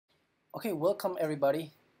Okay, welcome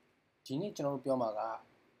everybody. Today we will talk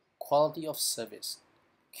quality of service,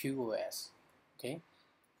 QoS. Okay,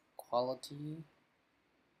 quality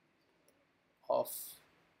of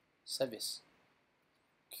service,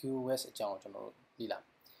 QoS အကြောင်းကျွန်တော်တို့လေ့လာ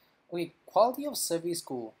Okay, quality of service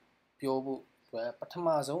ကိုပြောဖို့အတွက်ပထမ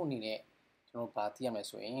ဆုံးအနေနဲ့ကျွန်တော်ဗာသိရမယ်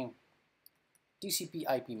ဆိုရင်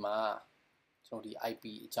TCP/IP မှာကျွန်တော်ဒီ IP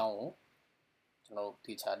အကြောင်းကိုကျွန်တော်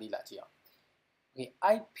သေချာလေ့လာကြည့်အောင် Okay,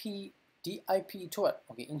 IP IP အတွက်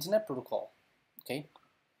okay internet protocol okay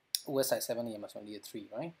OS 7နေရာမှာဆိုရင်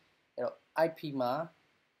3 right အဲ့တော့ IP မှာ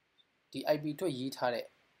ဒီ IP အတွက်ရေးထားတဲ့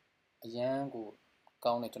အရန်ကို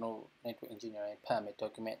ကောင်းတဲ့ကျွန်တော်တို့ network engineering ဖတ်မယ်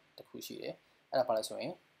document တစ်ခုရှိတယ်အဲ့ဒါဘာလဲဆိုရ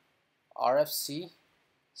င် RFC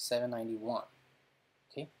 791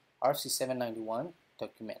 okay RFC 791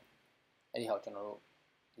 document အဲ့ဒီဟာကိုကျွန်တော်တို့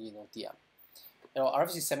ဒီလိုသိရမယ်အဲ့တော့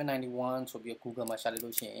RFC 791ဆိုပြီး Google မှာရှာလိုက်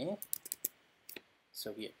လို့ရှိရင်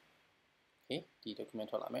ဆိုပြီးokay ဒီ document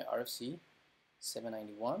ထွက်လာမယ် RFC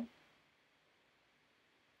 791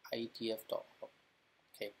 IETF.org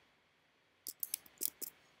okay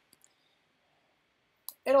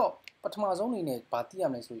အဲ့တော့ပထမဆုံးအနေနဲ့ဗာသိရ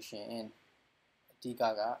မယ်ဆိုရှင်အဓိက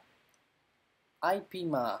က IP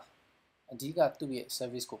မှာအဓိကသူ့ရဲ့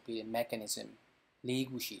service ကိုပေးတဲ့ mechanism ၄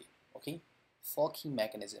ခုရှိတယ် okay 4 key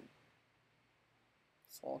mechanism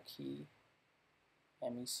 4 key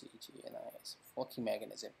MECGNIS 4 key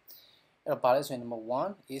mechanism number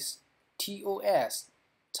 1 is ToS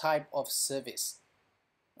type of service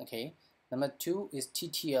okay number 2 is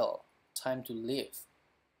TTL time to live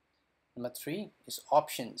number 3 is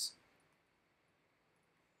options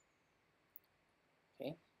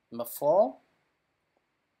okay number 4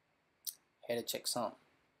 header checksum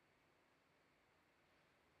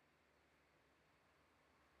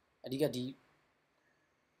အဓိကဒီ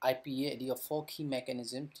IP ရဲ့အဓိက 4 key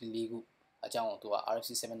mechanism ဒီ၄ခုအကြောင်းကိုသူက RFC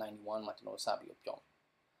 791မှာကျွန်တော်စပြီးပြောမ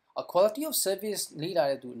ယ်။ quality of service လေ့လာ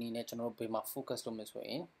တဲ့သူအနေနဲ့ကျွန်တော်တို့ဘယ်မှာ focus လုပ်မယ်ဆိုရ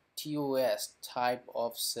င် ToS type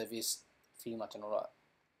of service field မှာကျွန်တော်တို့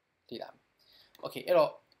လေ့လာမယ်။ Okay အဲ့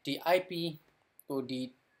တော့ဒီ IP ကိုဒီ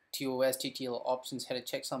ToS TTL options header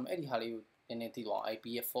checksum အဲ့ဒီဟာလေးကိုနည်းနည်းသိသွားအောင် IP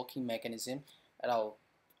ရဲ့ 4 key mechanism အဲ့ဒါကို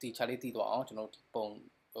ဒီချာလေးသိသွားအောင်ကျွန်တော်တို့ပုံ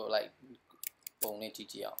ဟို like ပုံနဲ့ကြည့်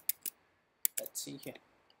ကြည့်အောင် let's see here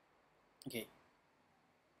okay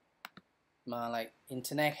မှာ like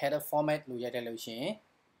internet header format လို့ရိုက်တယ်လို့ရှိရင်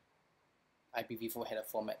IPv4 header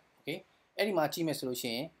format okay အဲ့ဒီမှာကြည့်မယ်ဆိုလို့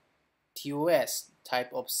ရှိရင် ToS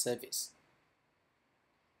type of service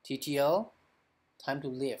TTL time to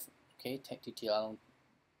live okay TTL လုံး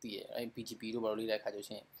တည်ရအဲ့ BGP တို့ဘာလို့လေးတဲ့ခါကျ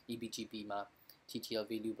ရှင် EBGP မှာ TTL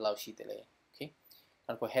value ဘယ်လောက်ရှိတယ်လဲ okay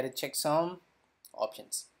နောက်တစ်ခု header checksum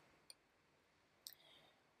options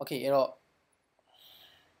okay အဲ့တော့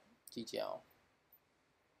ကြည့်ကြအောင်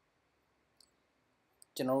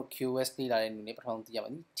ကျွန်တော်တို့ QoS လေ့လာတဲ့အနေနဲ့ပထမသိရမ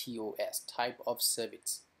ယ် ToS type of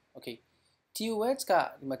service okay ToS က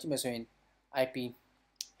ဒီမှာကြည့်မယ်ဆိုရင် IP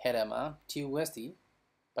header မှာ ToS ဒီ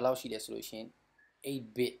ဘယ်လောက်ရှိလဲဆိုလို့ရှိရင်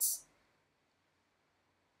8 bits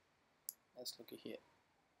let's look at here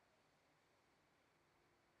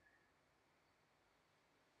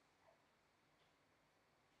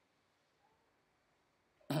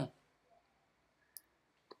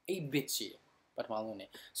eight bits ရှိပထမဆုံးနေ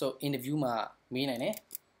so in the view မှာမေးနိုင်တယ်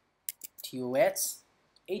ToS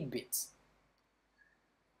 8 bits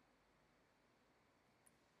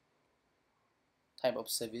type of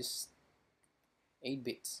service 8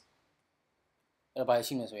 bits အဲ့တော့ဘာ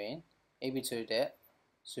ရှိမလဲဆိုရင်8 bits ဆိုတဲ့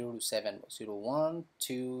0 to 7ပေါ့0 1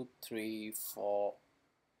 2 3 4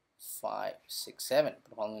 5 6 7ပ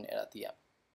ထမဆုံးနေအဲ့ဒါသိရ